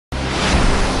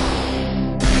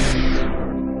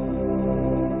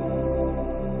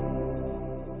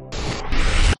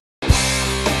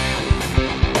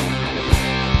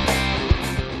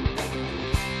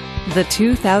The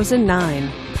 2009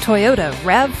 Toyota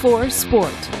RAV4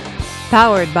 Sport.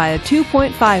 Powered by a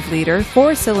 2.5-liter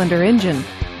four-cylinder engine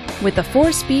with a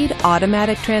 4-speed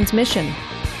automatic transmission,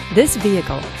 this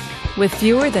vehicle, with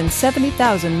fewer than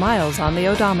 70,000 miles on the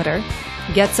odometer,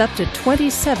 gets up to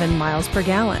 27 miles per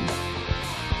gallon.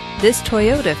 This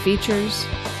Toyota features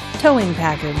towing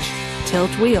package,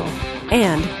 tilt wheel,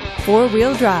 and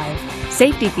four-wheel drive.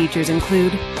 Safety features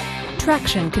include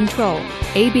traction control,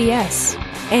 ABS,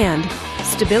 and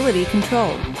stability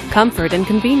control. Comfort and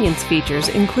convenience features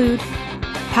include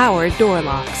power door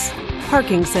locks,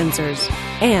 parking sensors,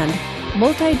 and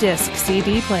multi-disc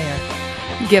CD player.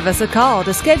 Give us a call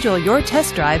to schedule your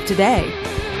test drive today.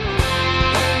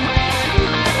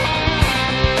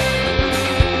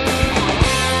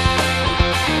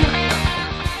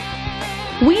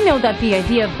 We know that the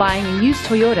idea of buying a used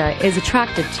Toyota is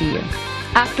attractive to you.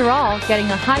 After all, getting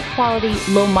a high-quality,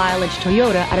 low-mileage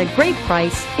Toyota at a great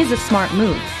price is a smart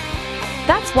move.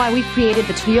 That's why we created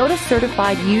the Toyota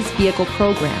Certified Used Vehicle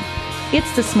Program.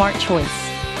 It's the smart choice.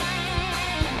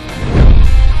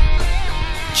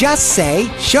 Just say,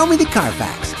 "Show me the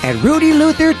Carfax" at Rudy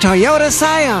Luther Toyota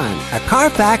Scion, a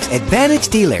Carfax Advantage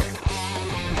dealer.